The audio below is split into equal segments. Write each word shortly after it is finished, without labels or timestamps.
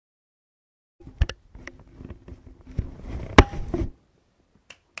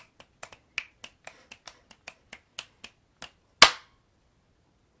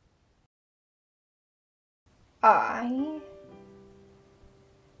I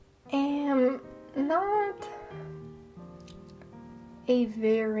am not a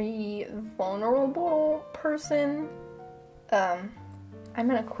very vulnerable person. I'm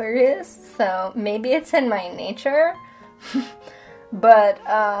an Aquarius, so maybe it's in my nature. But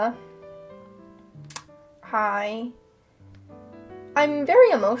I'm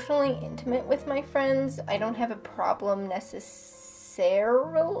very emotionally intimate with my friends. I don't have a problem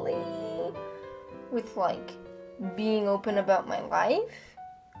necessarily with, like, being open about my life.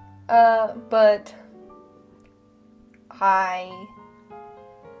 But I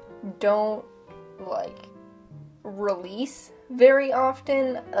don't, like, release very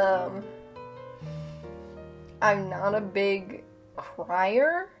often. I'm not a big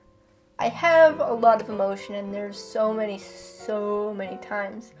crier. I have a lot of emotion, and there's so many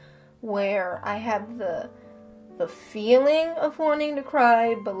times where I have the feeling of wanting to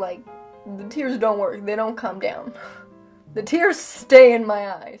cry, but, like, the tears don't work. They don't come down. The tears stay in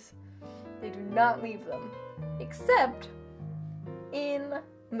my eyes. They do not leave them. Except in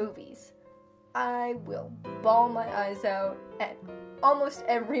movies. I will bawl my eyes out at almost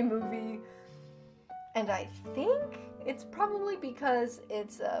every movie. And I think it's probably because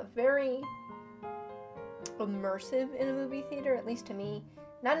it's very immersive in a movie theater, at least to me.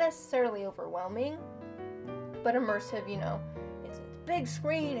 Not necessarily overwhelming, but immersive, you know. It's a big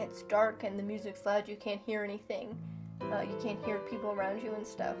screen, it's dark, and the music's loud, you can't hear anything. You can't hear people around you and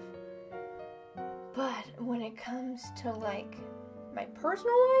stuff. But when it comes to, like, my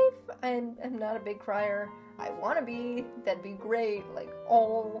personal life, I'm not a big crier. I want to be. That'd be great. Like,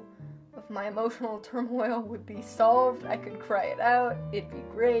 all of my emotional turmoil would be solved. I could cry it out. It'd be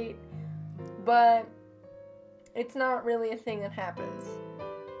great. But it's not really a thing that happens.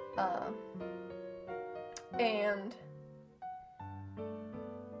 And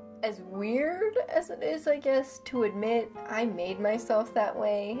as weird as it is, I guess, to admit, I made myself that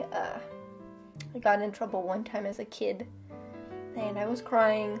way. I got in trouble one time as a kid, and I was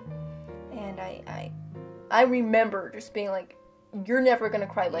crying, and I remember just being like, you're never gonna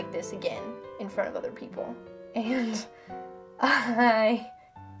cry like this again in front of other people. And I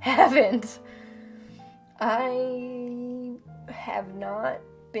haven't. I have not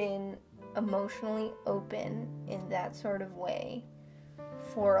been emotionally open in that sort of way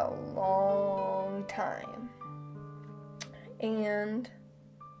for a long time. And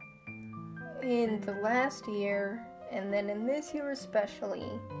in the last year, and then in this year especially,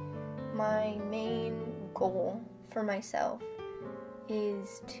 my main goal for myself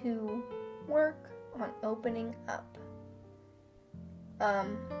is to work on opening up.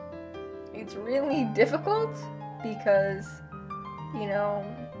 It's really difficult because, you know,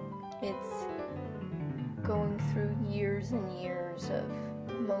 it's going through years and years of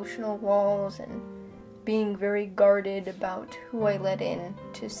emotional walls and being very guarded about who I let in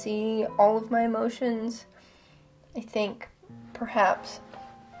to see all of my emotions. I think perhaps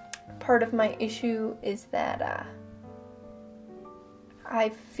part of my issue is that I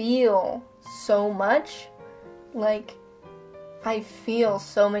feel so much. Like, I feel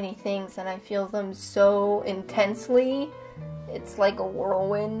so many things, and I feel them so intensely. It's like a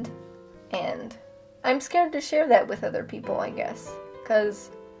whirlwind, and I'm scared to share that with other people, I guess, because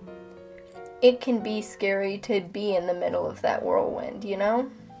it can be scary to be in the middle of that whirlwind, you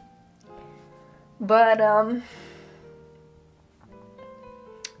know? But,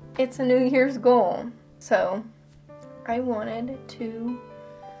 it's a New Year's goal, so I wanted to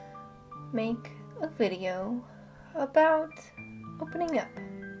make a video about opening up.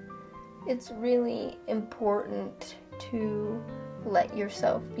 It's really important to let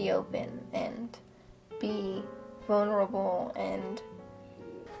yourself be open and be vulnerable and,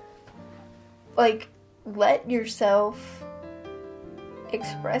 like, let yourself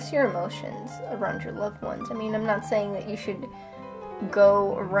express your emotions around your loved ones. I mean, I'm not saying that you should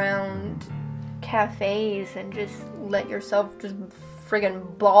go around cafes and just let yourself just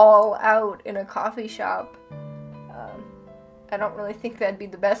friggin' bawl out in a coffee shop. I don't really think that'd be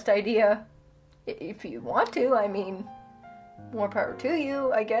the best idea. If you want to, I mean, more power to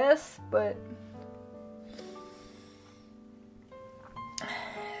you, I guess, but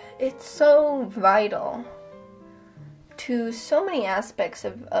it's so vital to so many aspects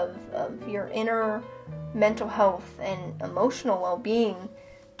of your inner mental health and emotional well-being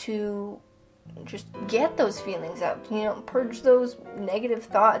to just get those feelings out, you know, purge those negative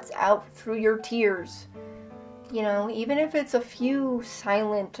thoughts out through your tears. You know, even if it's a few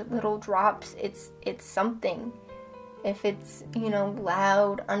silent little drops, it's something. If it's, you know,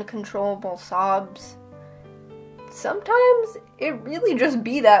 loud, uncontrollable sobs, sometimes it really just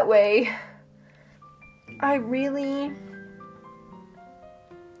be that way. I really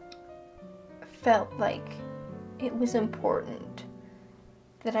felt like it was important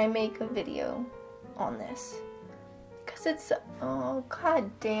that I make a video on this. Because it's, oh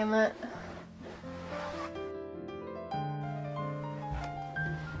god damn it.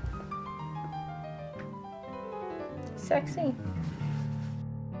 Sexy.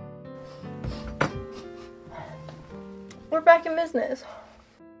 We're back in business.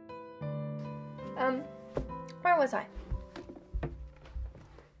 Where was I?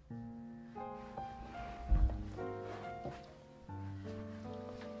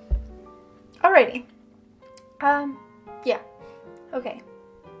 Alrighty. Yeah. Okay.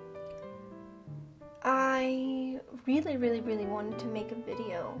 I really wanted to make a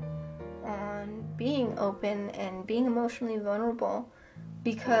video on being open and being emotionally vulnerable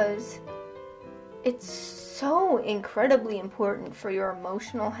because it's so incredibly important for your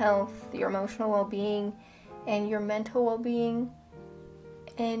emotional health, your emotional well-being, and your mental well-being,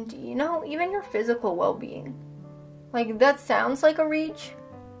 and, you know, even your physical well-being. Like, that sounds like a reach,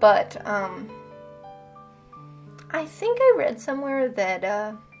 but, I think I read somewhere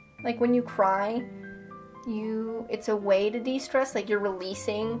that, like, when you cry, it's a way to de-stress, like, you're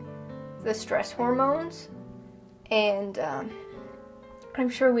releasing the stress hormones, and, I'm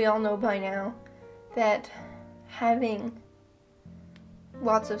sure we all know by now that having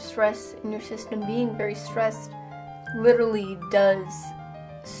lots of stress in your system, being very stressed, literally does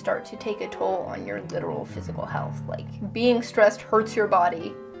start to take a toll on your literal physical health. Like, being stressed hurts your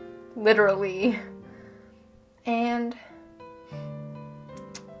body, literally. And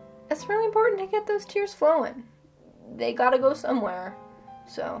it's really important to get those tears flowing. They gotta go somewhere,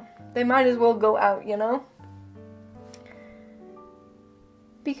 so they might as well go out, you know?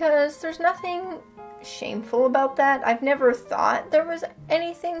 Because there's nothing shameful about that. I've never thought there was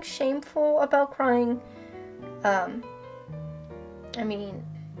anything shameful about crying. I mean,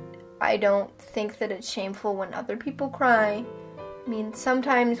 I don't think that it's shameful when other people cry. I mean,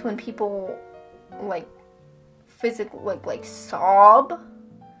 sometimes when people, like, like sob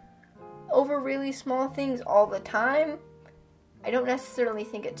over really small things all the time, I don't necessarily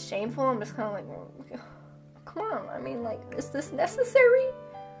think it's shameful. I'm just kind of like, well, come on, I mean, like, is this necessary?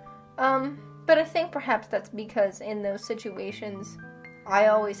 But I think perhaps that's because in those situations, I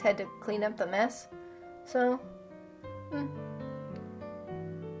always had to clean up the mess. So, you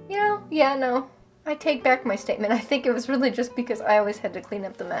know, yeah, no, I take back my statement. I think it was really just because I always had to clean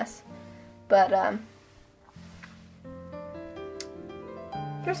up the mess. But,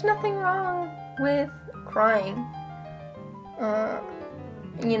 there's nothing wrong with crying.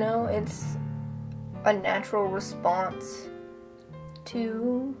 You know, it's a natural response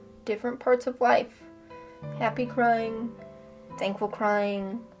to different parts of life. Happy crying, thankful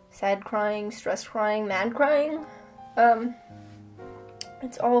crying, sad crying, stressed crying, mad crying.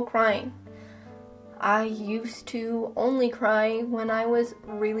 It's all crying. I used to only cry when I was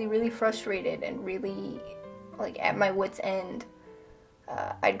really frustrated and really, like, at my wit's end.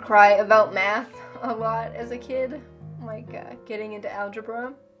 I'd cry about math a lot as a kid, like getting into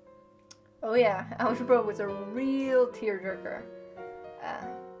algebra. Oh yeah, algebra was a real tearjerker.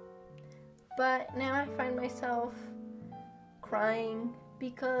 But now I find myself crying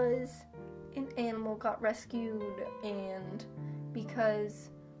because an animal got rescued, and because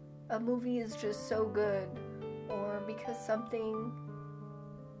a movie is just so good, or because something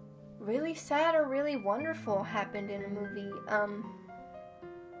really sad or really wonderful happened in a movie.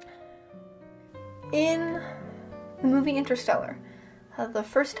 In the movie Interstellar, the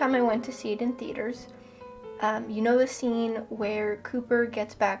first time I went to see it in theaters, you know the scene where Cooper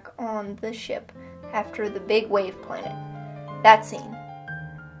gets back on the ship after the big wave planet? That scene.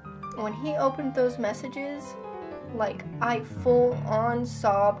 When he opened those messages, like, I full on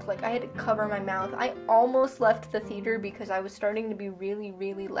sobbed. Like, I had to cover my mouth. I almost left the theater because I was starting to be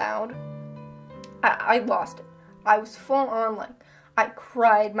really loud. I lost it. I was full on, like, I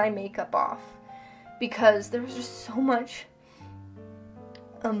cried my makeup off because there was just so much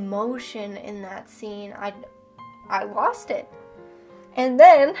emotion in that scene. I lost it. And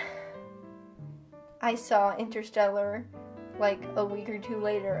then I saw Interstellar like a week or two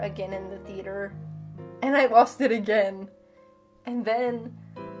later again in the theater, and I lost it again. And then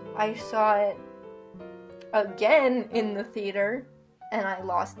I saw it again in the theater, and I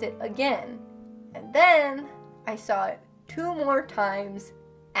lost it again. And then I saw it 2 more times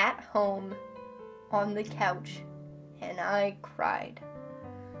at home on the couch, and I cried.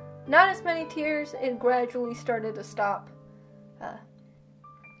 Not as many tears, it gradually started to stop.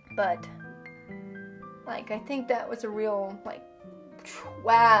 But, like, I think that was a real, like,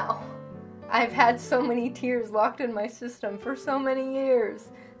 wow. I've had so many tears locked in my system for so many years.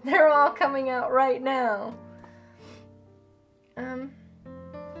 They're all coming out right now.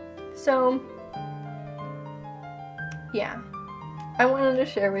 So, yeah, I wanted to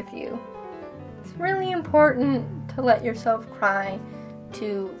share with you. It's really important to let yourself cry,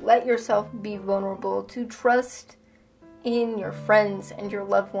 to let yourself be vulnerable, to trust in your friends and your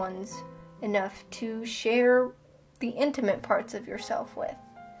loved ones enough to share the intimate parts of yourself with.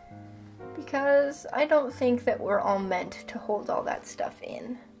 Because I don't think that we're all meant to hold all that stuff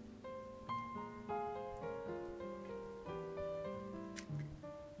in.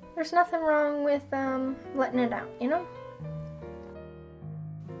 There's nothing wrong with letting it out, you know?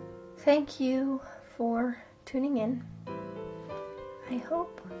 Thank you for tuning in. I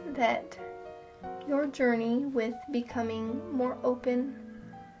hope that your journey with becoming more open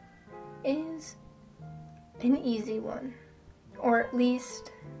is an easy one, or at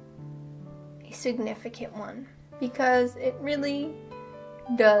least a significant one, because it really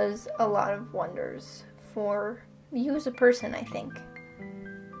does a lot of wonders for you as a person, I think.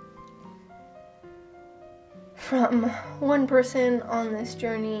 From one person on this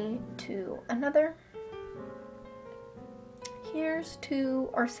journey to another, here's to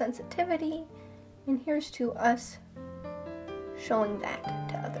our sensitivity, and here's to us showing that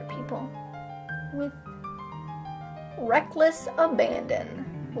to other people with reckless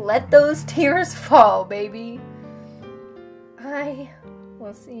abandon. Let those tears fall, baby. I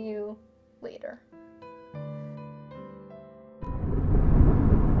will see you later.